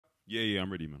Yeah,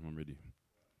 I'm ready, man. I'm ready.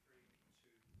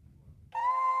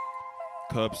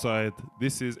 Curbside.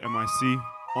 This is M.I.C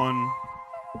on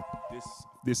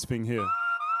this thing here.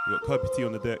 We got Kirby T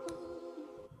on the deck.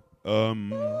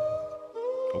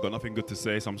 I've got nothing good to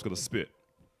say, so I'm just gonna spit.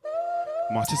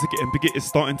 My chest is getting bigger, it's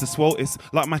starting to swell. It's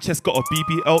like my chest got a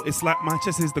BBL. It's like my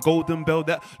chest is the golden bell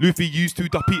that Luffy used to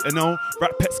dup Peter Nell.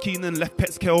 Right pets Keenan, left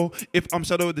pets Kel. If I'm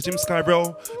Shadow of the Gym Sky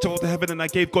Rail. Traveled to heaven and I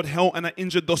gave God hell. And I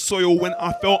injured the soil when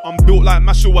I fell. I'm built like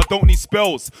Mashal, I don't need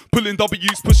spells. Pulling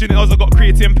W's, pushing L's. I got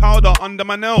creatine powder under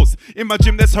my nails. In my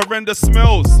gym there's horrendous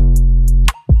smells.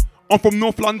 I'm from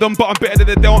North London, but I'm better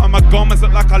than the Dell. And my garments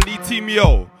look like I lead Team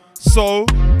Yo. So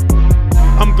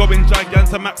I'm going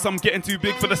Gigantamax, I'm getting too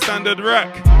big for the standard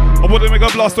rack. I wouldn't make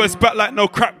a blast, so it's back like no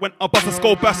crack. When I bust a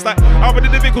skull bash like I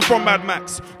read the vehicles from Mad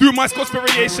Max. Do my Scots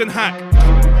variation hack.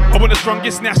 I want the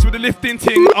strongest snatch with the lifting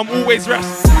ting. I'm always rash.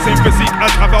 Same physique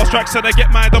as Havel Strack. Should I get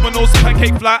my dominoes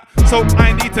pancake flat? So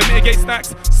I need to mitigate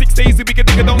snacks. 6 days a week a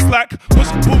nigga don't slack. Push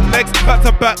pull legs back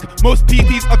to back. Most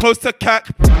PTs are close to cack.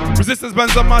 Resistance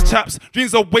bands on my chaps.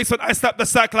 Dreams of waste when I slap the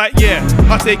sack like yeah.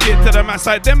 I take it to the max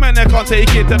like them and they can't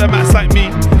take it to the max like me.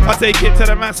 I take it to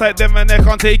the max like them and they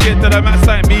can't take it to the max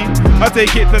like me. I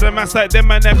take it to the max like them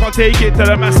and they can't take it to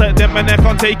the max like them and they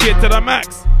can't take it to the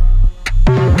max.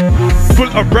 Full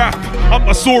of rap, I'm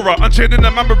a Sora. I'm training the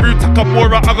Mambaru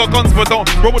Takamura. I got guns but don't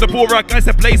roll with the Bora. Guys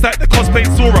that blaze like the cosplay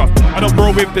Sora. I don't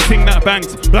roll with the thing that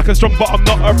bangs. Black and strong but I'm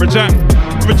not a rejang.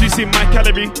 I'm reducing my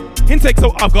calorie intake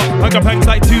so I've got hunger pangs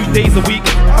like 2 days a week.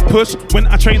 I push when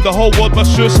I train the whole world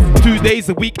must shush. 2 days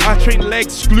a week I train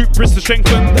legs, glute, wrist to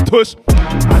strengthen the tush.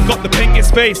 I got the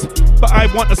penguin's face but I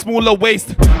want a smaller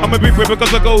waist. I'm a big boy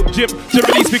because I go gym.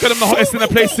 Generally speaking I'm the hottest in the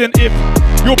place. And if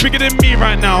you're bigger than me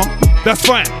right now, that's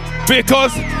fine,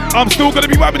 because I'm still gonna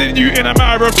be wiping than you in a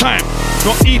matter of time.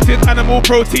 Not eating animal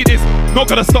protein is not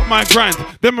gonna stop my grind.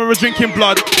 Them are drinking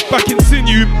blood, back in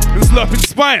sinew and slurping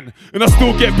spine, and I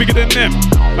still get bigger than them.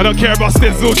 I don't care about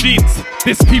stems or jeans.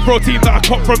 This pea protein that I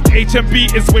caught from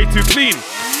HMB is way too clean.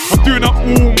 I'm doing up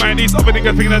all man, these other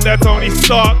niggas thinking that that's only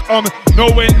Stark. I'm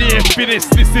nowhere near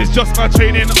finished, this is just my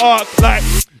training arc. Like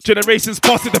generations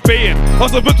past it debating. I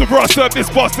was a butcher before I served this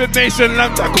bastard nation.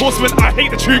 Lambda horseman, I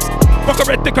hate the troops. Fuck a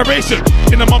red decoration.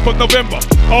 In the month of November,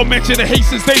 I'll mention the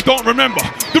Haitians, they don't remember.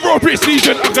 The Royal British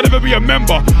Legion, I can never be a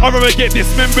member. I'd rather get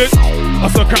dismembered. I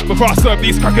saw crap before I serve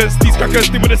these crackers. These crackers,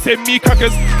 they would've sent me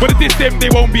crackers. But if this them, they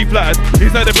won't be flattered.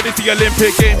 These are the British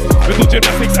Olympic Games. Little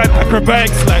gymnastics and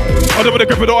acrobatics. Like, I don't wanna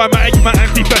grip it automatic, my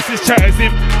anti-fascist chatters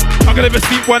in. I can never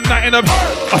sleep one night in a...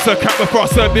 I saw crap before I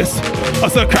serve this. I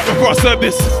saw crap before I serve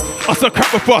this. I saw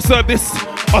crap before I serve this.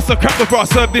 I saw crap before I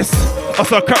serve this. I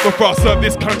saw crap before I serve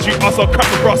this country. I saw crap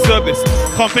before I serve this.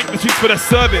 Can't think the truth for the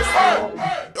service.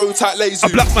 A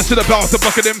black man should have bowed to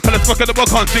bucket them pellets. Fuck it up, I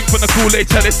can't drink from the Kool-Aid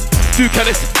chalice. Too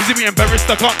careless, is me embarrassed?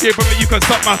 I can't hear from me, you can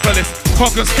suck my fellas.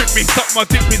 Can't constrict me, suck my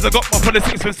dick please. I got my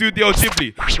politics from Studio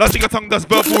Ghibli. Last thing a tongue does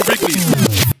verbal wriggly.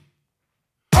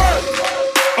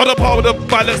 All the power of the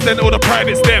violence then, all the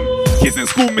privates them. Kids in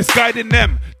school misguiding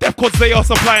them. Death codes they are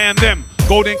supplying them.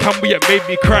 Golden Camry it made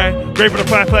me cry. Grave of the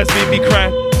Fireflies made me cry.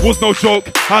 Was no joke,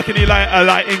 how can he lie? A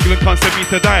lie, England can't send me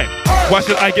to die. Why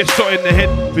should I get shot in the head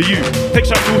for you? Take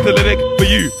shot to the leg for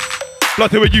you.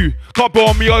 Blood who are you? Can't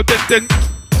bore me all dead then.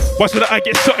 Why should I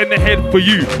get shot in the head for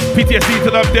you? PTSD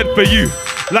till I'm dead for you.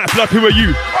 Like blood, who are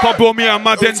you? Can't bore me on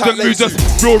my den, don't lose us.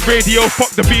 Real radio, fuck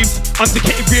the beams.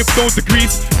 Undercated with no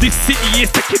degrees. This city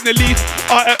is taking the lead.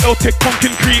 IRL take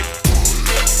pumpkin creep.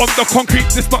 On the concrete,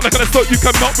 this not like a stop you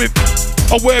come up with.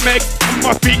 I wear meg,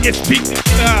 my feet is peaked.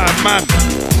 Ah man,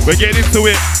 we're getting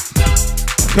into it.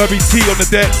 Kirby T on the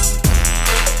decks.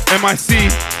 M.I.C.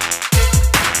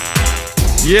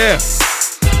 Yeah.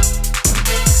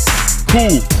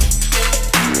 Cool.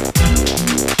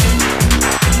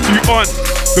 You on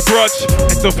the grudge.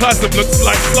 Ectoplasm looks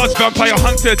like sludge. Vampire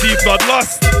hunter, deep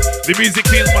bloodlust. The music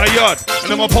cleans my yard,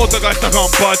 and then my poltergeist I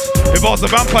can't budge. If I was a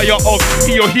vampire of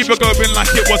he or hemoglobin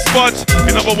like it was fudge.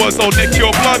 In other words, I'll nick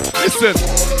your blood. Listen,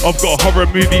 I've got a horror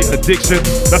movie addiction.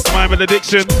 That's my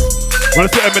addiction. When I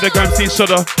sit a milligram scene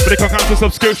shudder, but they can't cancel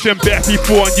subscription. Better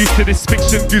people aren't used to this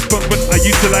fiction. Goosebumps when I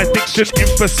utilize diction in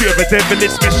pursuit of a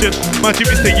devilish mission. My dream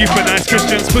is to euthanize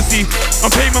Christians. Pussy, I'm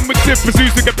paying my mixed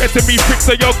pursuits to compare to me. Pricks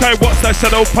a yokai, what's that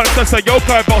shadow punch? That's a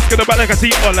yokai. Basket about like I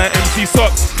see all like MC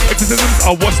socks. Exorcisms,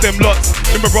 I watch them lots.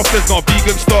 In my rough, there's not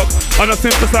vegan stock. I don't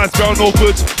synthesize brown or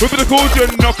goods. With the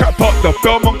cauldron, knock at pop. The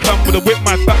Belmont clamp with a whip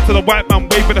my back to the white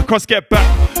man, waving across, get back.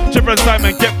 Chipper and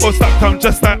Simon, get both stacked. I'm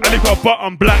just like Ali got butt,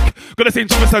 I'm black. Got the same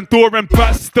Chippers and door and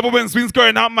bats. Double wins, wings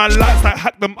going out my lights. Like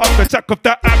hack them up, the jack of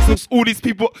that axles. All these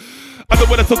people, I don't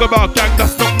wanna talk about gang,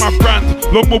 that's not my brand.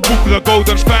 Long more book with a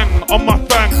golden fang. On my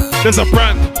fang, there's a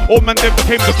brand. Old man then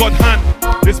became the god hand.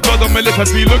 This blood on my lip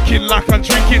has me looking like I'm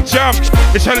drinking jam.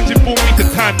 It's challenging for me to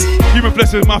tan. Human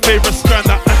flesh is my favourite strand.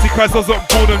 That Antichrist wasn't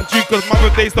born on June, cause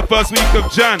Mother Day's the first week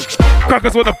of Jan.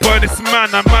 Crackers wanna burn this man,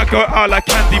 I might go out like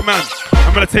Candyman.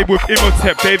 I'm at a table with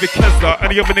Imhotep, David Kessler,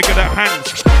 any other nigga that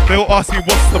hangs. They all ask me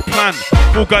what's the plan.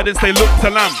 Full guidance, they look to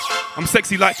lamb. I'm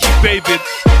sexy like Keith David.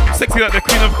 I'm sexy like the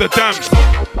queen of the dams.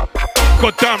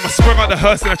 God damn, I sprung out the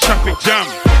hearse in a traffic jam.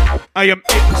 I am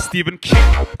it, Stephen King.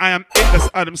 I am it, that's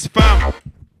Adam's fam.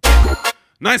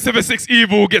 976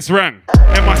 Evil gets rang.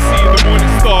 M.I.C, the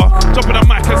morning star. Jump on the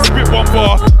mic and spit one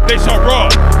bar. They shot raw.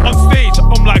 On stage,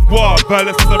 I'm like, wow,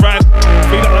 violence is a rhyme.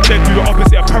 Feel like I'm dead, do the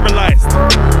opposite, I'm paralyzed.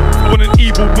 I want an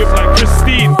evil whip like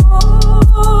Christine.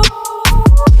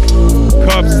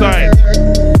 Curbside.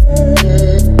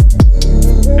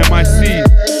 M.I.C.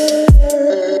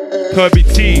 Kirby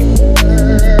T.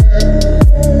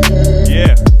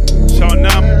 Yeah. Shout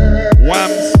Nam.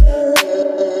 Whams.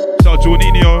 Shout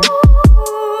Jorninho.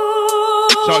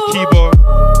 Shout Kibo.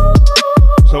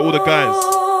 Shout all the guys.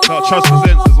 Shout Trust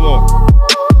Presents as well.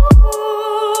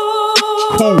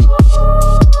 Cool.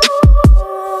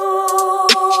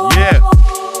 Yeah.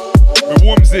 The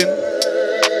warm's in.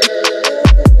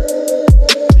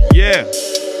 Yeah.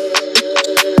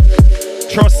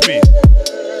 Trust me.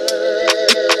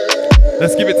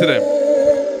 Let's give it to them.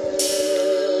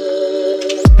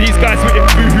 These guys were in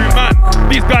Boohoo Man.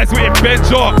 These guys were in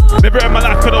Benja. Never in my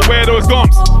life could I wear those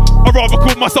gums. I'd rather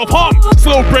call myself harm.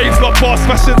 Slow braids, not fast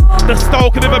fashion. The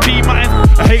style can never be mine.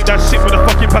 I hate that shit with a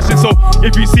fucking passion. So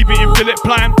if you see me in Philip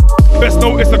Plan, best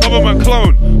notice a government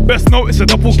clone. Best notice a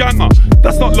doppelganger.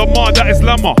 That's not Lamar, that is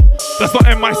Lama. That's not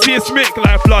M.I.C, it's Mick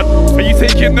like blood. Are you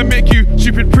taking the mick, you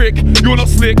stupid prick? You're not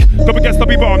slick. Go against the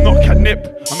people, I'm not catnip.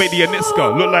 I made the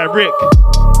Anitska look like Rick.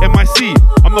 M.I.C,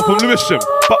 I'm not from Lewisham,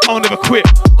 but I'll never quit.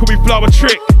 Call me Flower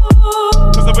Trick,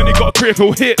 cause I've only got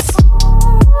critical hits.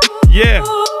 Yeah.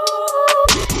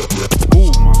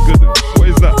 Oh my goodness, what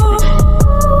is that?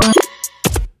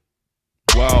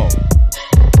 Wow.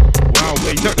 Wow,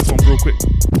 wait, jack this one real quick.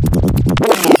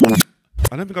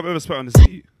 I don't think I've ever spat on this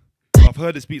beat. I've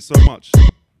heard this beat so much.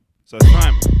 So it's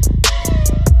time.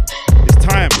 It's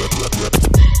time.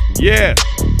 Yeah.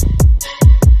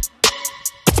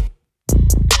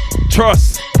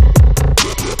 Trust.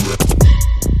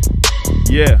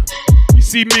 Yeah. You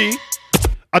see me?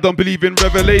 I don't believe in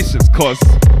revelations, cause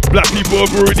black people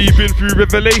have already been through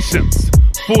revelations.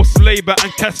 Forced labour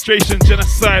and castration,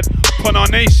 genocide upon our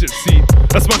nation. See,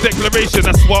 that's my declaration,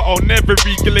 that's why I'll never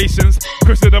read Galatians.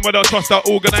 Christendom without trust our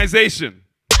organisation.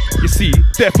 You see,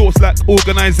 their thoughts lack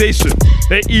organisation.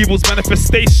 Their evil's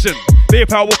manifestation. They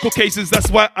power Caucasians, that's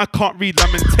why I can't read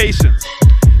Lamentations.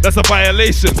 That's a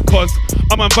violation, cause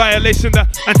I'm a violation,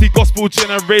 that anti-gospel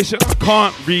generation. I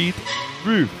can't read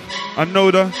Ruth. I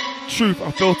know the truth,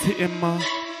 I felt it in my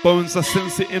bones, I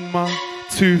sense it in my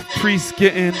tooth. Priest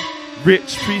getting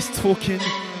rich, priest talking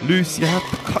loose, you have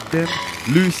to cut them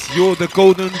loose. You're the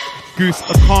golden goose,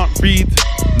 I can't read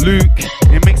Luke,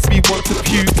 it makes me want to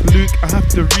puke. Luke, I have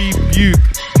to rebuke,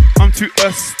 I'm too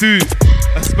astute,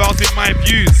 espousing my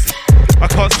views. I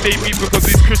can't stay mute because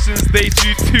these Christians, they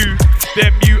do too.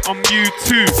 They're mute, I'm mute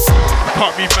too. I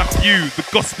can't read Matthew, the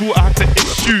gospel I have to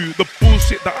issue. The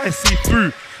bullshit that I see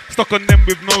through, stuck on them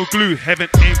with no glue. Heaven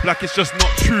ain't black, it's just not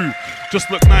true.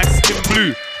 Just look nice in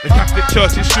blue. The Catholic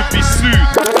Church, it should be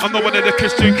sued. I'm not one of the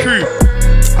Christian crew.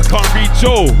 I can't read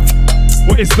Joel.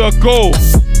 What is the goal?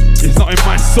 It's not in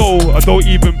my soul. I don't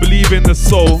even believe in the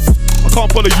soul. I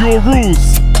can't follow your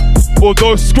rules or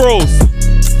those scrolls.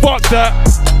 Fuck that,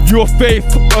 your faith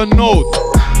unknown.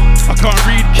 I can't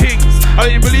read kings. I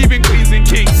don't believe in queens and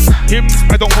kings. Hymns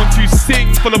I don't want to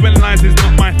sing. Following lines is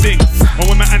not my thing. And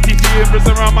when my anti-theories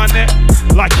around my neck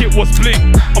like it was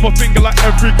bling, I'm a finger like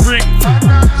every ring.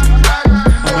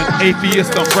 I'm an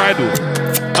atheist unbridled.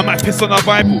 I might piss on a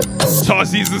Bible, charge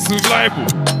Jesus with libel.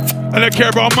 I don't care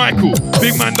about Michael.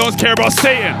 Big man don't care about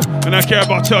Satan. And I care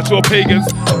about church or pagans.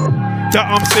 That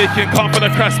I'm mistaken, can't for the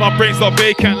Christ, my brain's not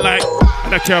vacant like.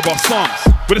 And I care about Psalms.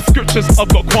 With the scriptures,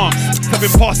 I've got qualms.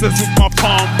 Tapping pastors with my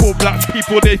palm. Poor black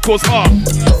people, they cause harm.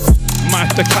 Might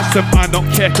have to catch them, I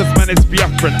don't care, cause man is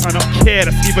Biafran. I don't care,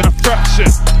 that's even a fraction.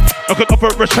 I could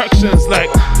offer retractions like,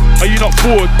 are you not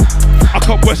bored? I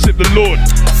can't worship the Lord.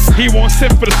 He won't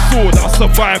send for the sword. I'll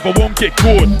survive, I won't get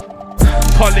gored.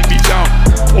 Can't let me down.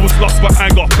 I was lost but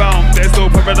I got found. There's no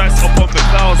paradise up on the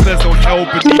clouds. There's no hell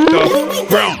beneath the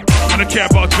ground. I don't care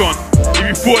about John. If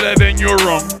you thought that, then you're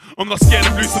wrong. I'm not scared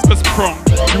of Lucifer's prong.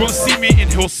 You won't see me in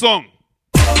Hillsong.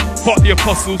 Fuck the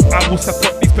apostles, I will set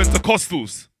up these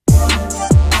Pentecostals.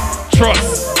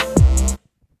 Trust.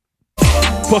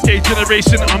 Fuck a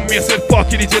generation on me. I said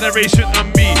fuck any generation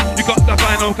on me. You got the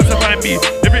vinyl cause I find me.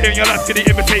 Everything in your life can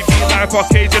imitate me. Like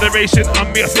fuck a generation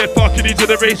on me. I said fuck any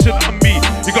generation on me.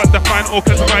 You got the vinyl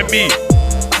cause I find me.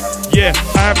 Yeah,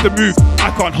 I have to move,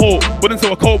 I can't hold. Wouldn't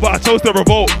so cold, but I chose to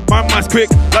revolt. My mind's quick,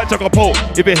 like Juggerpole.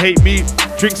 If you hate me,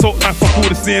 drink salt like fuck all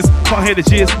the sneers. Can't hear the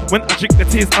cheers, when I drink the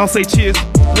tears, I'll say cheers.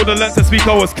 When I learned to speak,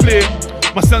 I was clear.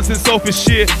 My sense in self is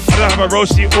sheer. I don't have a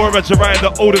Roshi or a Jiraiya.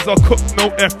 The olders are cooked, no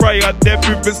air fryer. Their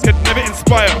movements can never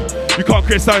inspire. You can't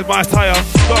criticize my attire.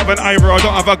 Don't have an eyebrow, I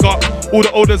don't have a gut. All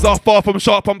the olders are far from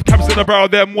sharp. I'm caps in the barrel,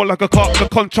 they're more like a cop. The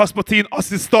contrast between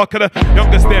us is stark. And the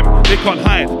youngest them, they can't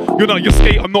hide. You know, your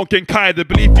skate, I'm not getting kited. The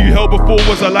belief you held before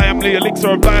was a lie. I'm the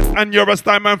elixir of life, and you're a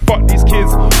style man. Fuck these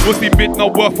kids. What's the bid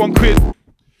not worth £1?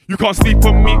 You can't sleep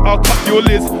on me, I'll cut your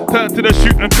lids. Turn to the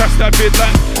shoot and crash that bid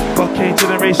like fuck a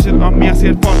generation on me. I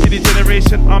said fuck any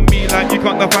generation on me. Like you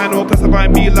can't define or classify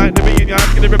me. Like the in your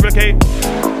hands can replicate.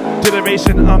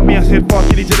 Generation on me. I said fuck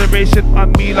any generation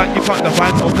on me. Like you can't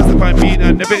define or classify me.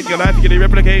 And never in your life can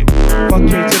replicate. Fuck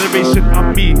a generation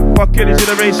on me. Fuck any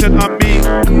generation on me.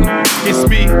 It's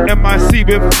me, M.I.C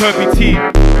with Kirby T.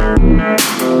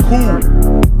 Cool.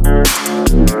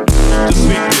 Just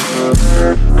speak it.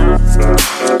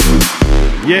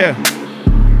 Yeah.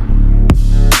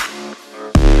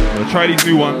 I'll try these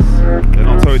new ones. They're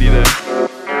not totally there.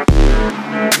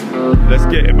 Let's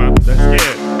get it, man. Let's get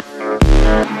it.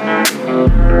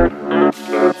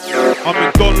 I'm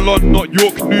in Don Lon, not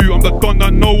York New. I'm the Don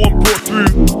that no one brought through.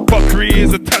 Fuckery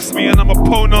is attached to me and I'm a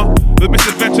pona. The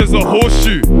misadventures a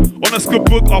horseshoe. On a school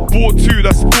book I bought 2,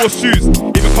 that's 4 shoes.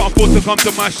 If you can't afford to come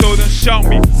to my show, then shout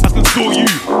me, I can sort you.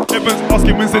 Everyone's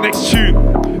asking when's the next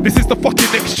tune. This is the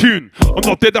fucking next tune. I'm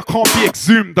not dead, I can't be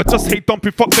exhumed. I just hate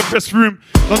dumping, fuck the press room.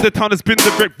 London town has been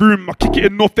the rec room. I kick it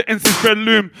in north, the ends is red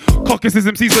loom.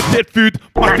 Caucasism sees a dead food.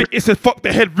 My thing is a fuck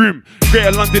the headroom.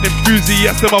 Greater London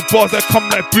enthusiast, and my bars that come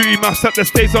like booty maps at the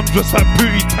stage, I'm just like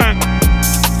booty tank.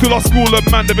 Still our school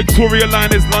of man, the Victoria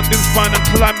line is London's fine. I'm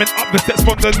climbing up the steps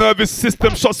from the nervous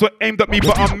system. Shots were aimed at me,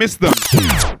 but I missed them.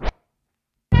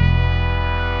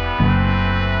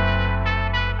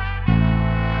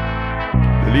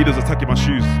 The leader's attacking my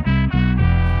shoes.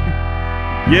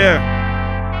 Yeah.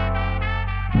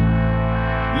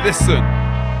 Listen.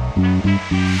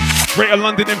 Greater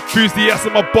London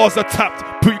enthusiasm, my bars are tapped.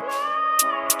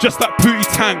 Just like Pootie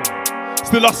Tang.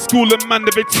 Still our school of man,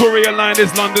 the Victoria line is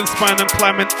London's spine. I'm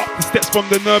climbing up the steps from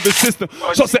the nervous system.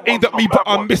 Shots are aimed at me, but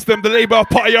I missed them. The Labour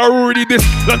Party are already this.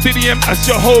 Londinium as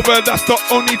Jehovah, that's the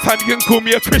only time you can call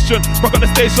me a Christian. Rock on the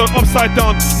station, upside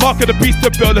down, mark of the beast to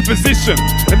build a position.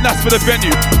 And that's for the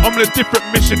venue, I'm on a different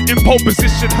mission. In pole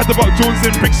position, had about Jones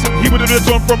in Brixton. He would have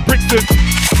drawn from Brixton.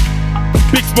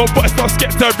 Big smoke, but it's not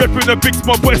skepta. Ripping a big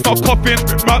smoke, but it's not coughing.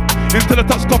 Into the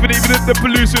touch coughing, even if the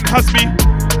pollution has me.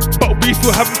 But we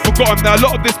still haven't forgotten that a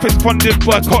lot of this place funded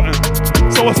by cotton.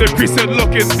 So I say precinct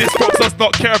looking, this box does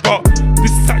not care about.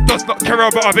 This sack does not care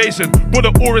about evasion. But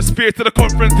the aura is fear to the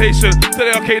confrontation. To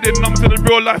the arcade number to the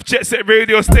real life jet set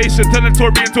radio station. Telling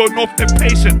Tory into a north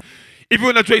impatient. If you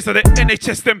wanna trace at the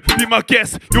NHS, then be my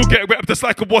guest. You'll get wet up just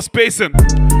like a wasp basin.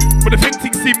 But the things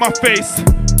see my face,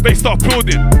 they start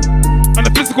building. And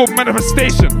the physical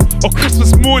manifestation of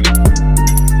Christmas morning.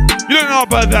 You don't know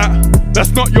about that,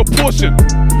 that's not your portion.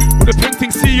 When the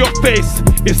paintings see your face,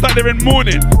 it's like they're in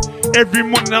mourning. Every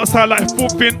morning outside like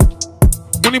forfeit,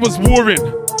 when he was warring.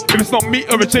 If it's not me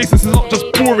or adjacent, it's not just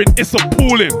boring, it's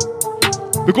appalling.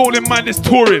 The goal in mind is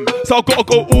touring, so I've gotta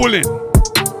go all in.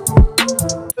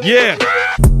 Yeah.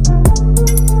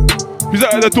 Who's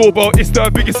out of the doorbell? It's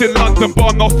the biggest in London,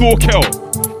 but I'm not Thorkel.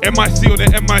 M.I.C on the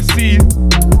M.I.C.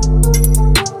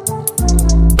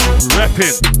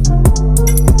 Reppin'.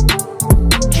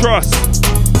 Trust.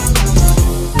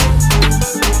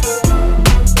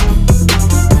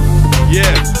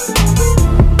 Yeah.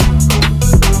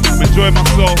 I'm enjoying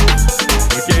myself.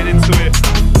 We're getting into it.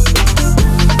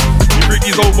 We bring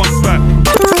these old ones back.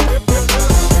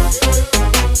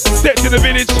 Stepped in the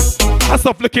village. I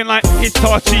stopped looking like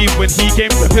Itachi when he came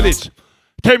to the village.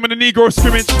 Came in a Negro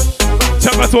scrimmage.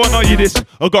 Tell me to know you this.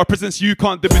 I got a presence you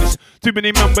can't diminish. Too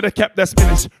many men with a cap that's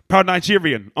finished. Proud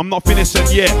Nigerian, I'm not finished and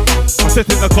yeah. I sat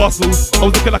in the castle, I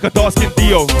was looking like a dark-skinned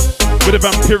Dio. With a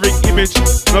vampiric image,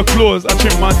 no claws, I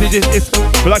trim my digits. It's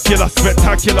Blackula,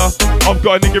 spectacular. I've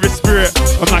got a niggerish spirit.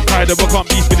 I'm like Kaider, but can't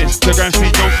be finished. The grand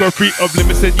scene don't go free of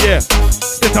limits and yeah.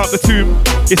 Step out the tomb,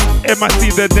 it's M.I.C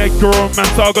the Negro man,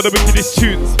 so I got the wickedest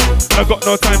tunes. I got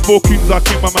no time for coons, I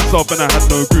came by myself and I had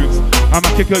no goons. I'ma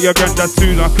kick out your granddad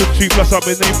soon. I could shoot flash up,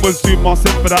 my name was Zoom. I'll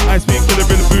send for that ice cream killer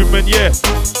in the movement, yeah.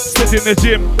 Sit in the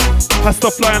gym, I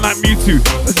stop flying like Mewtwo.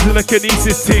 This is a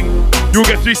kinesis thing. You'll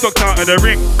get 3 stocked out of the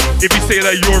ring if you say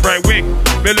that you're right wing.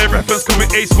 Melee reference call me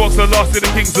H-Box, the last of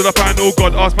the kings of the final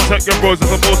god. Ask my check your bros,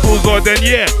 there's a more tools or then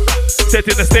yeah. Set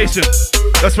in the station,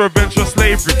 that's revenge for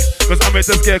slavery. Cause I'm here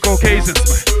to scare Caucasians,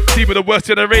 man. See with the worst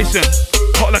generation.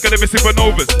 Hot like a living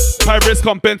supernovas. Pirates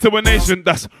can't bend to a nation.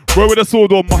 That's where with a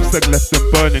sword or Mustang left them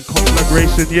burning.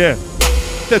 Conflagration, yeah.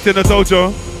 Set in the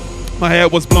dojo, my hair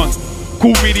was blonde.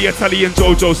 Call me the Italian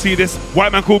Jojo, see this?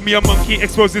 White man called me a monkey,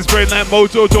 exposed his brain like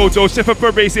Mojo Jojo. Chef of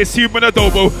a racist, human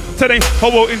adobo. Turning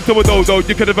hobo into a dodo.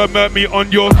 You could have murdered me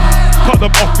on your. Cut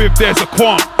them off if there's a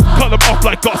qualm. Cut them off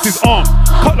like Guts' his arm.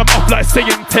 Cut them off like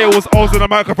saying tails. I was on the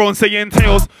microphone saying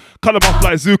tails. Cut them off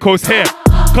like Zuko's hair.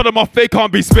 Cut them off, they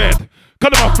can't be spared.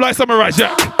 Cut them off like Samurai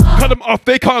Jack. Cut them off,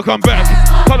 they can't come back.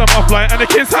 Cut them off like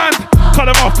Anakin's hand. Cut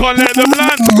them off, can't let them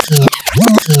land.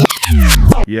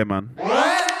 Yeah, man.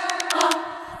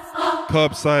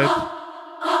 Curbside,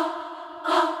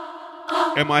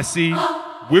 M.I.C,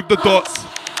 with the dots,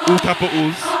 all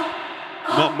capitals,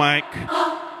 not Mike.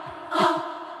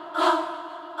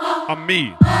 I'm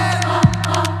me.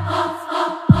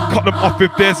 Cut them off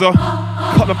if there's a,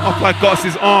 cut them off like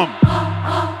Guts' arm.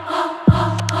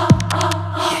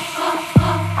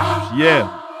 Yeah,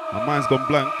 my mind's gone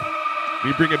blank. Let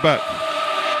me bring it back.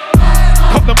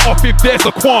 Cut them off if there's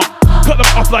a qualm. Cut them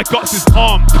off like Guts'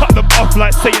 arm. Cut them off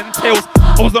like saying tails.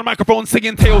 I was on the microphone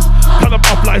singing tails. Cut them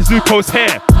off like Zuko's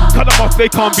hair. Cut them off, they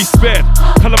can't be spared.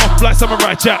 Cut them off like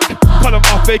Samurai Jack. Cut them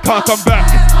off, they can't come back.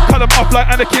 Cut them off like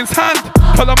Anakin's hand.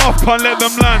 Cut them off, can't let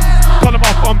them land. Cut them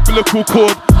off, umbilical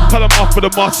cord. Cut them off with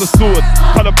a master sword.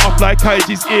 Cut them off like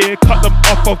Kaiji's ear. Cut them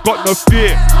off, I've got no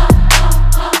fear.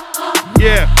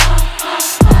 Yeah.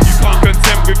 You can't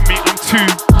contend with me, I'm too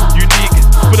unique.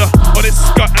 With a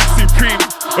honest gut and supreme.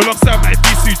 Alongside my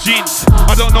Bisu jeans.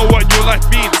 I don't know what your life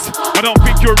means. I don't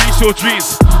think you'll reach your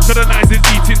dreams. Colonizers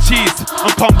eating cheese.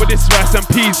 I'm calm with this rice and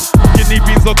peas. Kidney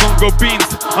beans or Congo beans.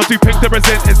 I'm too pink to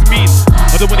present as means.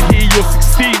 I don't wanna hear your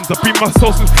 16s. I bring my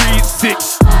soul since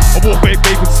 3-6. I walk back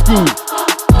in school.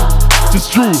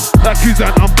 Just true. Like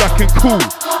Kuzan, I'm black and cool.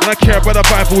 And I care about the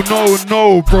Bible.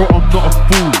 No, bro, I'm not a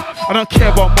fool. I don't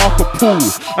care about Marco Pool.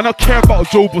 I don't care about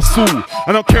Joe Basul.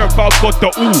 I don't care about God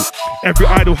the Ooh. Every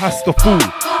idol has to fool.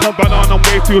 Come banana and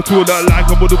wave to a tool that like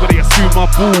a mother, but they assume my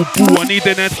boo. I need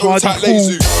an end hard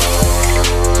fool.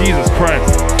 Jesus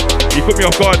Christ. You put me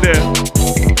off guard there.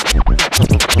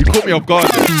 You put me off guard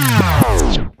there.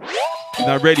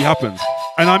 That rarely happens.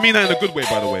 And I mean that in a good way,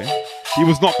 by the way. He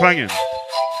was not clanging.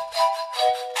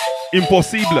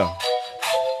 Impossible.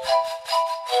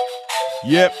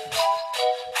 Yep.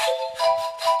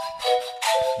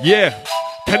 Yeah.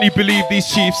 Can you believe these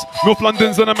chiefs? North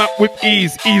London's on a map with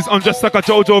ease. I'm just like a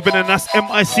Jojo villain, that's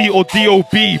M.I.C or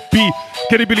D.O.B. B.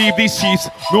 Can you believe these chiefs?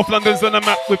 North London's on a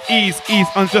map with ease.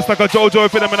 I'm just like a Jojo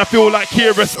villain, and I feel like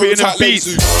Kira spitting in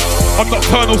beats. I'm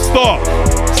nocturnal star,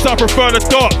 so I prefer the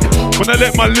dark. When I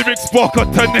let my lyrics spark, I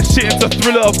turn this shit into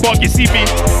thriller of bark. You see me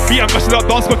and mashing up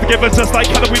dance got together just like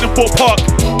Halloween and Fort Park.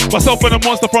 Myself and a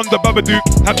monster from the Babadook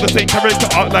have the same character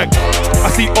art like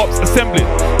I see ops assembling.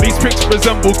 These pricks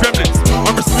resemble gremlins.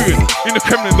 I'm Rasputin in the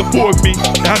Kremlin, the thought of me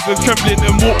it has them trembling,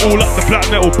 immortal like the black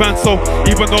metal band. So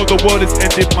even though the world is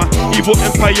ended, my evil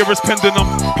empire is pending. I'm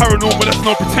paranormal, that's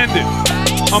no pretending.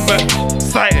 I'm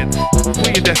excited,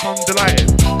 weird, that's I'm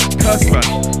delighted. Curse man,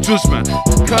 judge man,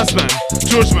 curse man,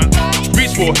 judge man.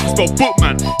 Reach for, spell book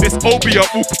man. This OB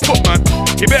up, walk put man.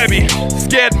 You better be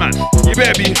scared man. You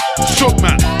better be shook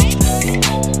man.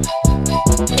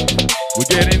 We're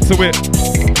getting into it.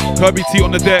 Kirby T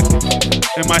on the deck.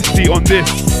 M.I.C on this.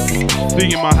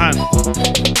 Thing in my hand.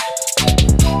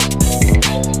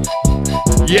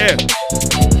 Yeah.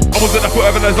 I was at the foot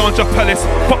of an Azanja Palace.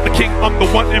 Fuck the king, I'm the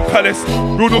one in Palace.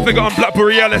 Real no figure, I'm Black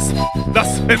Borealis.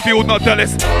 That's Enfield, not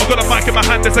Dallas. I've got a mic in my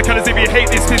hand, there's a colours. If you hate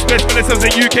this, his best Palace was a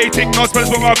UK thing. No spells,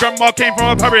 but my grandma came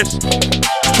from a parish.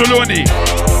 Trelawney.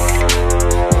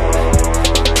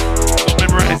 Not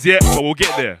memorised yet, but we'll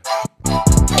get there.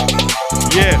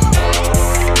 Yeah.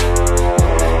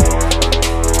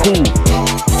 Cool.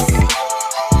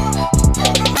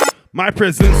 My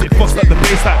presence, it fucks like the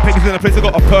bass, like penguins in a place. I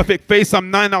got a perfect face, I'm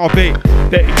 9 out of 8.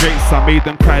 Dirty greats, I made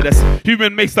them cry. That's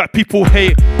human makes that people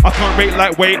hate. I can't rate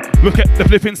like weight. Look at the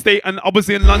flipping state, and I was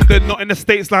in London, not in the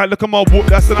States. Like, look at my walk,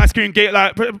 that's an ice cream gate.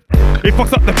 Like, it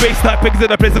fucks up the bass, like pigs in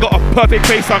the place. I got a perfect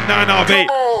face, I'm 9 out of 8.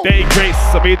 Dirty greats,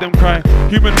 I made them cry.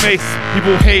 Human mace,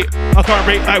 people hate. I can't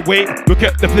rate like weight. Look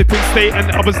at the flipping state,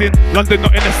 and I was in London,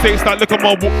 not in the States. Like, look at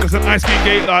my walk, there's an ice cream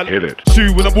gate. Like, hit it.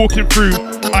 Shoe when I'm walking through,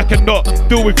 I cannot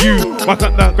deal with you. Why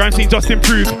can't the grime scene just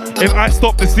improve? If I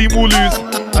stop, the scene will lose.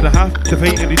 I don't have to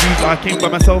pay any dues. I came by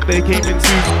myself, they came in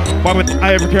twos. Why would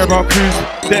I ever care about crews?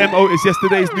 The MO is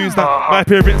yesterday's news. That my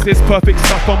appearance is perfect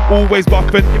stuff. I'm always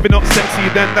buffing. If you're not sexy,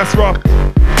 then that's rough.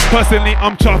 Personally,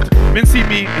 I'm chuffed. Men see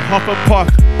me in half a puff,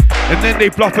 and then they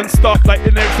bluff and stuff like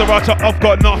in next Sriracha. I've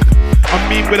got enough. I'm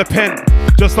mean with a pen,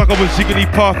 just like I was Jiggly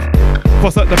Puff.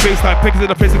 Cross up the bass like pigs in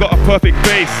the place. I got a perfect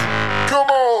bass. Come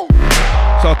on.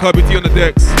 So Kirby T on the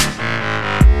decks.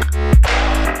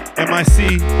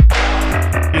 M.I.C.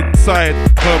 inside,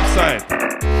 KIRBSIDE.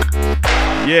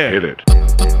 Yeah. Hit it.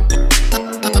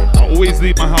 I always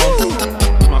leave my house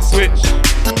with my Switch.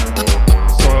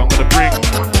 So I'm gonna bring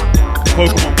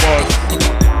Pokemon bars.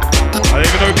 I don't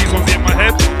even know if these ones in my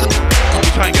head. Let me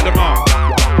try and get them out.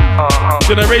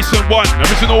 Generation 1,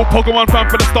 original Pokemon fan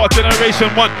for the start.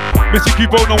 Generation 1, Mr.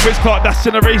 Cubo, no Wiz Clark, that's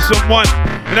Generation 1.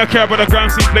 And I care about the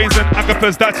ground scene, planes and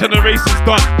Agathas, that generation's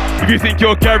done. If you think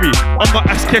you're Gary, I'm not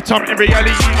Ash Ketchum. In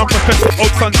reality, I'm Professor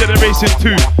Oaks on Generation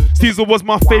 2. Caesar was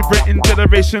my favorite in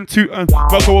Generation 2, and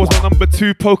Ruggo was my number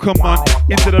 2 Pokemon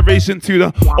in Generation 2.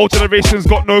 The old generation's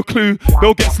got no clue.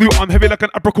 They'll get slew. I'm heavy like an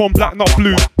apricot, black, not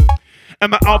blue. And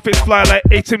my outfits fly like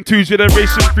HM2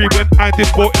 Generation 3. When I did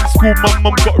well in school, my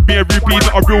mum got me a ruby,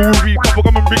 not a real ruby.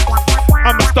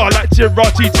 I'm a star like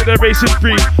Jirachi, Generation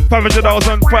 3. 500 hours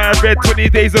on fire, red, 20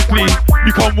 days of glee.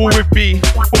 You can't war with me,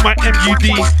 with my MUD,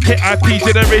 hit IP,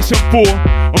 Generation 4.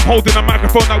 I'm holding a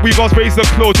microphone like Weaver's razor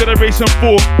claw, Generation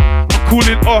 4. I'm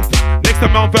cooling off, next to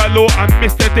Mount Valor. I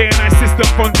missed the day and night system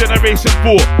from Generation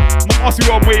 4. Mom asked me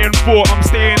what I'm waiting for, I'm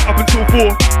staying up until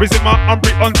 4. Raising my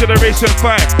Umbri on Generation 5.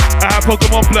 I have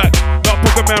Pokemon Black, not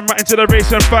Pokemon right in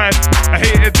Generation 5. I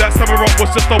hated that Summer Rock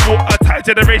was just a water type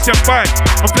Generation 5.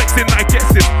 I'm flexing, I get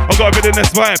it, I got a bit in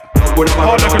this vibe.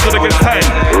 Hard like I'm gonna get tired.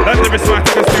 That never smart,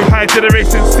 I too high.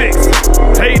 Generation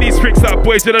 6. Hey, these tricks that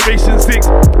boy, Generation 6.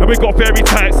 And we got fairy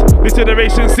types, this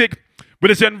Generation 6. With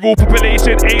the general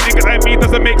population, a nigga like me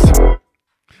doesn't mix.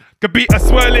 Could beat a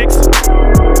Swirlix,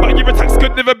 but your attacks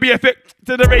could never be a fit.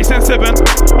 Generation 7,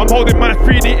 I'm holding my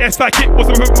 3DS like it was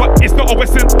a whip, but it's not a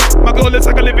Western. My girl looks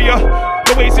like Olivia,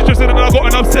 the way she's interested and I got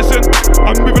an obsession.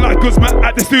 I'm moving like Guzman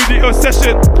at the studio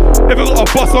session. Never got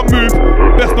a boss on move,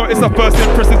 best not it's a first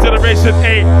impression. Generation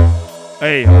 8.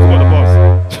 Hey, I forgot the boss.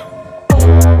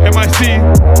 M.I.C,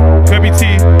 Kirby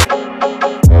T,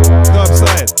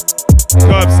 KIRBSIDE,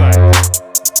 KIRBSIDE,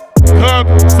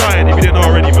 KIRBSIDE, if you didn't know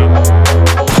already, man.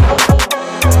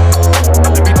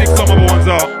 Let me dig some other ones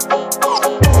out.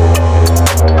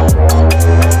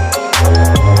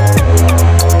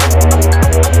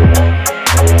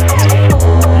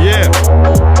 Yeah.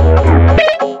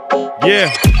 Yeah.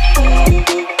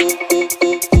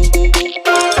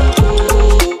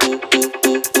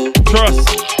 Trust.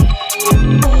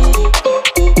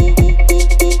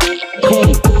 Cool.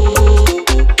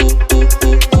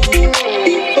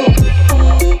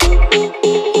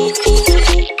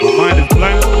 My mind is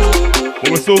blank, but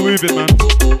we're still moving, man.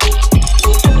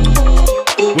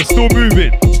 We're still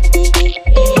moving.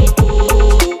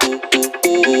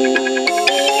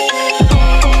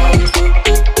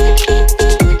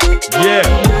 Yeah.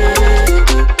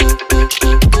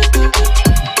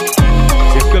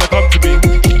 It's gonna come to me.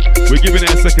 We're giving it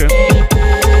a second.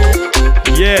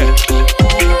 Yeah.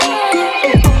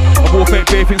 I wore fake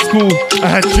babe in school. I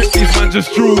had drip, these man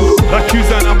just drew. Like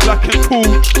Kuzan, I'm black and cool.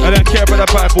 I don't care about the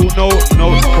Bible, no, I'm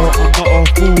not a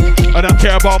fool. I don't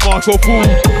care about Marco Fool.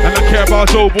 I don't care about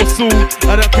Job or Saul.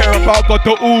 I don't care about God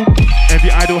the All.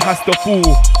 Every idol has to fool.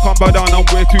 Can't bow down, I'm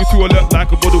way too alert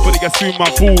like a model, but it gets through my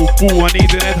fool. I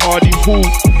need an Ed Hardy fool.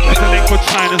 That's a link for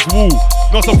China's wool.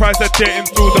 Not surprised that they're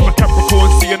influenced. I'm a Capricorn,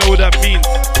 so you know what that means.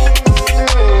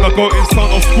 I go in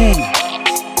son of school.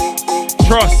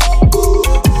 Trust.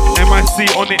 M.I.C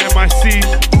on the M.I.C.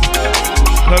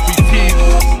 Kirby T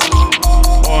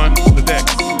on the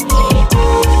decks.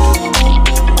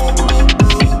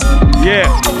 Yeah.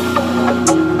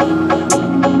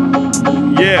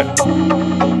 Yeah.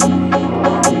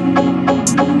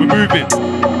 We're moving.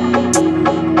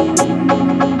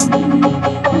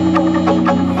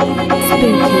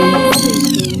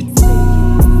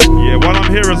 Yeah, while I'm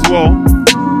here as well,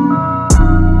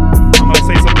 I'm gonna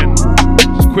say something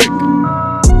just quick.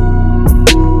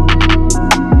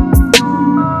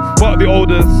 part of the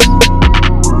olders,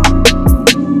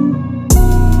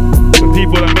 the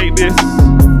people that make this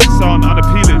sound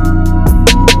unappealing.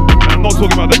 And I'm not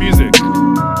talking about the music.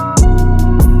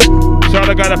 Shout out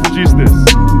the guy that produced this.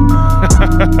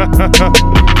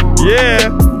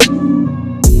 Yeah.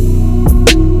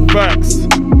 Facts.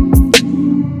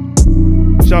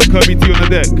 Shout Kirby T on the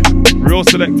deck. Real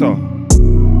selector.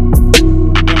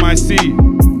 M.I.C.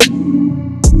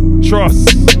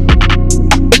 Trust.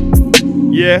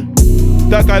 Yeah.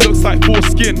 That guy looks like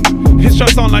foreskin. His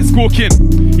shots sound like squawking.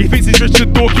 He thinks he's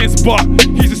Richard Dawkins, but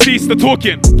he's deceased the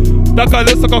talking. That guy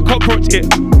looks like a cockroach, it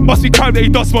must be crime that he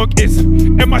does smoke. It's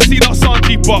M.I.C, not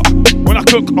Sanji, but when I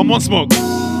cook, I'm on smoke.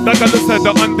 That guy looks like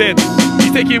the undead.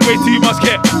 He's taking way too much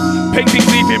care. Paintings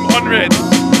leave him unread.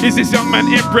 Is this young man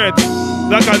inbred?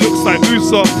 That guy looks like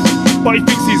Usopp, but he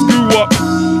thinks he's grew up.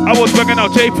 I was banging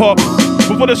out J-pop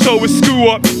before the show was screw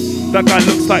up. That guy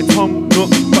looks like Tom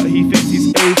Nook, but he thinks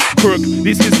he's a crook.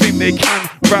 These kids think they can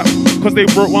rap, cause they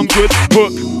wrote one good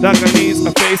hook. That guy needs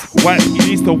a face wipe,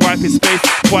 he needs to wipe his face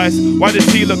twice. Why does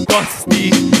he look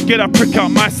dusty? Get a prick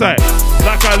out my side.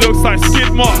 That guy looks like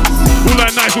skid marks, all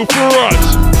like Nigel Farage.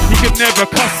 He could never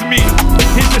cuss me,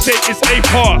 his shape is a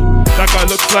par. That guy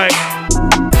looks like,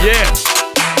 yeah,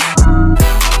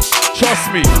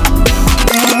 trust me.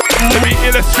 Let me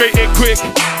illustrate it quick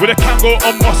with a Kango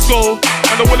on my skull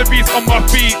and the wallabies on my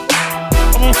feet.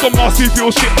 I'm on some marsupial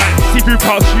shit like see-through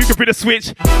pouch. You can be the switch.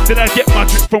 Then I get my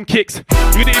drip from kicks.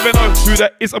 You didn't even know who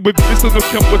that is. I'm with Mr.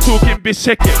 Nookham. We're talking bitch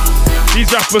check it. These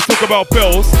rappers talk about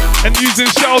bells and using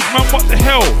shells. Man, what the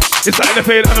hell? It's like they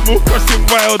played Animal Crossing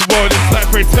Wild World. It's like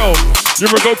pray tell.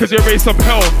 You're a go cause you raised some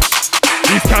hell.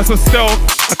 These cats are stealth.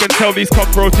 I can tell these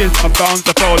cockroaches are bound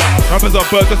to fail. Rappers are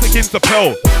birds that's akin to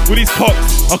pell. With these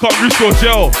cocks, I can't roost or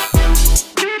gel.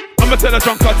 I'ma tell a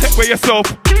drunker, take away yourself.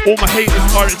 All my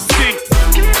haters are extinct.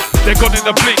 They're gone in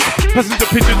the blink. Passenger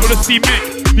pigeon or the sea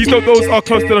mink. These those are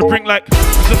close to the brink like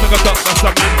just like a duck, that's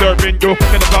a mandarin. You're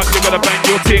fucking about, you gotta bang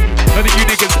your ting. None of you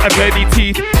niggas have any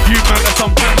teeth. You man, that's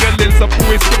some pangolins. I'm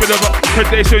always screaming about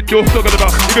predation. You're talking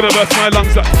about, you're gonna burst my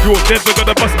lungs up. You're never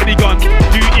gonna bust any gun.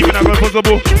 Do you even have a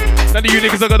possible? None of you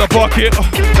niggas are gonna bark it.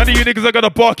 None of you niggas are gonna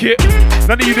bark it.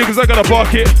 None of you niggas are gonna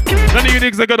bark it. None of you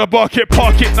niggas are gonna bark it.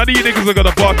 Park it. None of you niggas are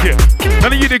gonna bark it.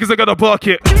 None of you niggas are gonna bark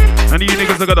it. None of you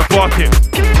niggas are gonna bark it.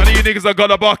 None of you niggas are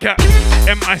gonna bark at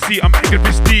M.I.C. I'm making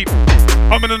bitch deep.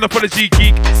 I'm an apology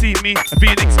geek. See me, a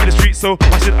phoenix in the street, so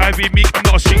why should I be meek? I'm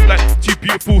not a sheep, like too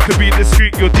beautiful to be in the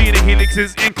street. Your DNA helix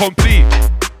is incomplete.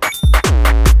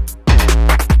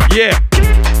 Yeah,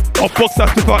 I'll box that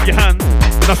stuff out your hand,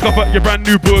 and I'll scuff out your brand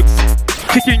new books.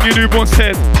 Kicking your newborn's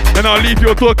head, and I'll leave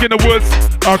your dog in the woods.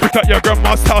 I'll pick up your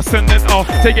grandma's house and then I'll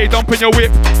take a dump in your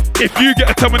whip. If you get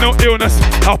a terminal illness,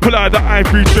 I'll pull out the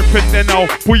ivory drip and then I'll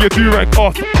pull your do-rag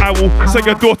off. I will send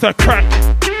your daughter crack,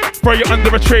 throw you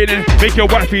under a training, make your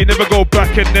wifey never go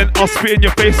back, and then I'll spit in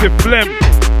your face with phlegm.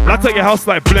 I'll take your house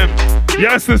like blem.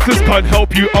 Your ancestors can't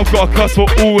help you, I've got a curse for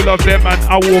all of them, and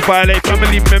I will violate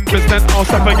family members, then I'll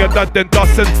slap on your dad, then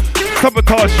dust and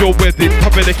sabotage your wedding,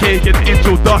 cover the cake in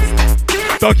angel dust.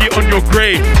 Dougie on your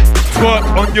grave, twerk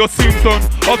on your tombstone.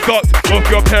 I've got both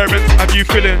your parents, have you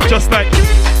feeling just like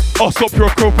I'll swap your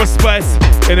crow for spice.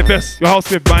 And invest your house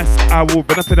with mice. I will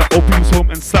run up to the old people's home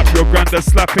and slap your granddad,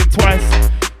 slapping twice.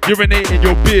 Urinate in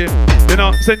your beer, then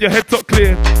I'll send your head top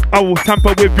clear. I will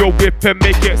tamper with your whip and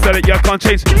make it so that you can't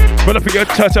change. Run up at your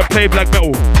church and play black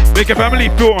metal, make your family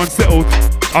feel unsettled.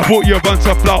 I bought you a bunch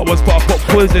of flowers, but I put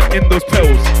poison in those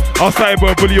petals. I'll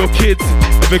cyber bully your kids.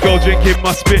 If a girl drinking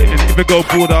my spit, and if a girl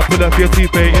bored, I'll pull up your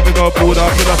teeth, babe. If a girl bored,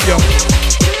 I'll pull up your...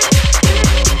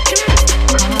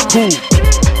 Cool.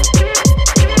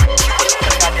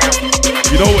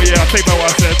 You know what, yeah, I take back what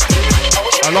I said.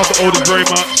 I love the oldest very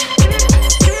much.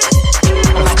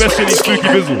 Especially Spooky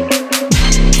Bizzle.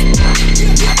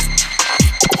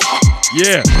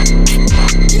 Yeah.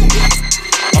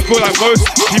 I feel like most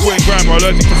people in grime are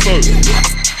allergic to soap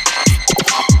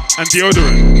and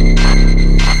deodorant.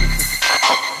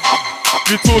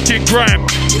 You're talking grime.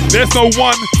 There's no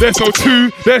one, there's no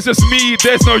two, there's just me,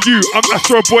 there's no you. I'm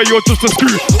Astro Boy, you're just a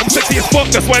screw. I'm sexy as fuck,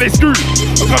 that's why they screw.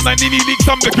 I come like Nini Leaks,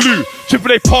 I'm the glue.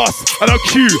 Triple A pass, I don't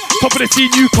queue. Top of the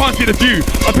scene, you can't see the view.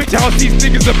 I picture how these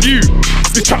niggas are view.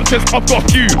 This track says I've got a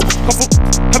few. Couple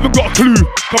haven't got a clue.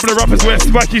 Couple of rappers wear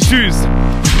spiky shoes,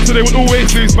 so they will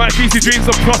always lose. My greasy dreams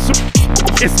are plus.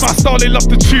 It's my style, they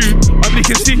love to chew. I'm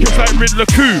leaking secrets like Riddler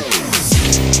Coup.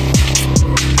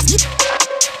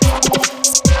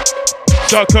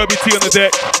 Shout Kirby T on the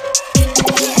deck.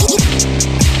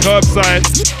 Curbside.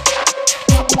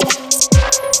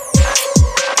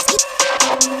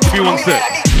 Give me 1 sec.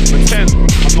 Pretend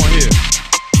I'm not here.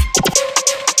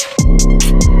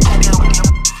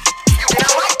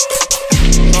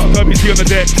 T on the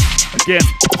decks. Again,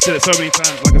 I've said it so many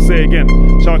times, like I say again.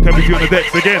 Shout out Kirby T on the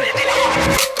decks again.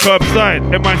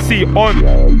 Curbside, M.I.C on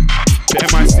the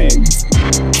M.I.C.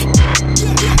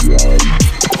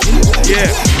 Yeah.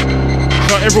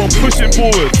 Shout out everyone pushing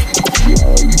forward.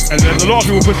 And there's a lot of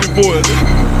people pushing forward.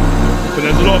 But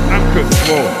there's a lot of anchors as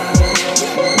well.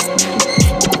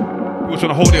 People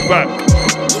trying to hold it back.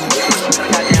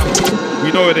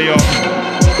 We know where they are.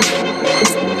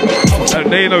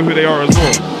 And they know who they are as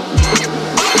well.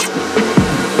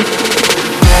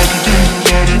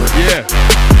 Yeah.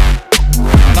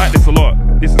 I like this a lot.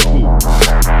 This is cool.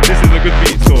 This is a good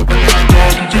beat, so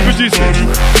produce it.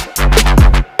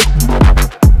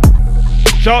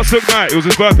 Shout out Sook Knight, it was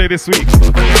his birthday this week.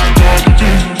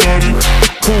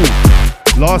 Cool.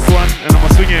 Last one, and I'ma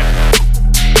swing it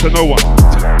to no one.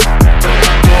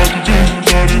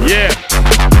 Yeah.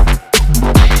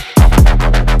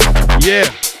 Yeah.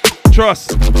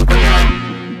 Trust.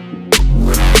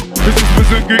 This is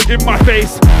Bazungu in my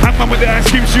face. Hangman with the ice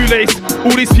cream shoelace.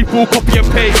 All these people copy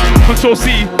and paste. Control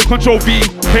C, Control V.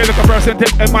 Here the comparison to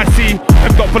M.I.C.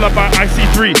 M dot followed by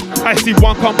IC3.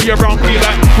 IC1 can't be around me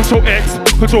like Control X,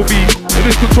 Control V. It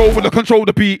is control with the control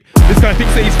the beat. This guy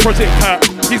thinks that he's Project Pat.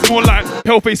 He's more like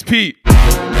Hellface Pete.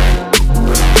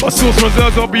 But source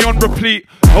reserves are beyond replete.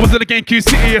 I was in the game Q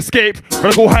City Escape.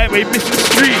 Radical Highway, Mission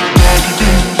Street.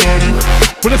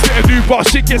 When I spit a new bar,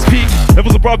 shit gets peaked.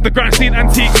 Levels above the grind scene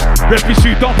antique. Reppy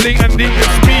shoe dumpling and it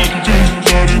gets me.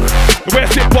 The way I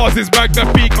spit bars is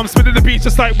magnifique. I'm spinning the beats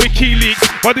just like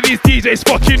WikiLeaks. Why do these DJs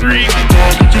fucking reek?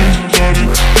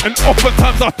 And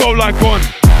oftentimes I feel like gone.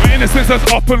 My innocence has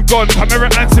up and gone. Camera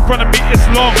ants in front of me, it's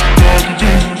long.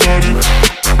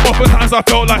 Oftentimes I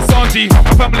felt like Sanji.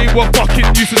 My family were fucking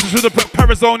useless. I should have put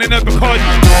Parazone in a Bacardi.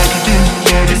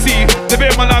 You see, the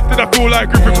bit of my life that I feel like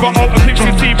Griffin, but I'll fix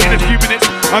your team in a few minutes.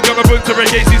 I'm gonna boot to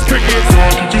reggae these crickets.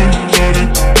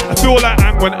 I feel like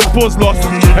I'm when Apple's lost.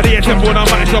 At the end when I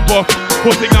managed to buck.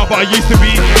 Forcing out, but I used to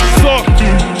be soft.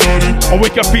 I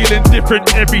wake up feeling different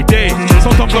every day.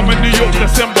 Sometimes I'm in New York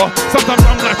December. Sometimes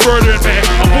I'm like further in there.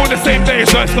 I'm born the same day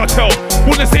as Lance Cartel.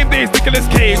 Born the same day as Nicolas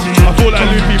Cage. I feel like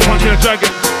Luffy punching a dragon.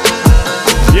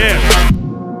 Yeah.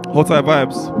 Hot Eye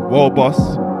Vibes, World Boss,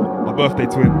 my birthday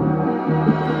twin.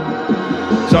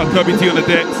 Shout out Kirby T on the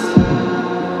decks.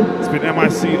 It's been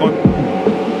M.I.C on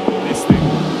this thing.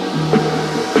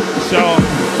 Shout out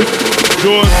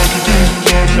George.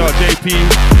 Shout out JP,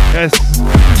 S,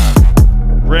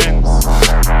 Renz.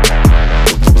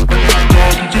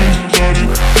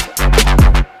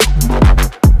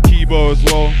 Kibo as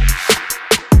well.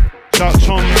 Shout out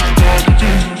Chong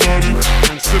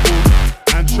and Sybil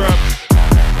and Traps.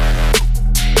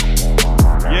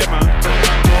 Yeah, man.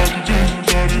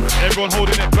 Everyone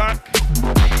holding it back.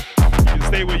 You can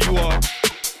stay where you are.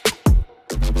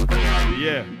 But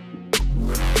yeah.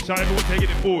 Shout out everyone taking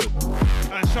it forward.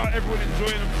 And shout out everyone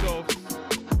enjoying themselves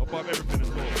above everything as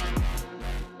well.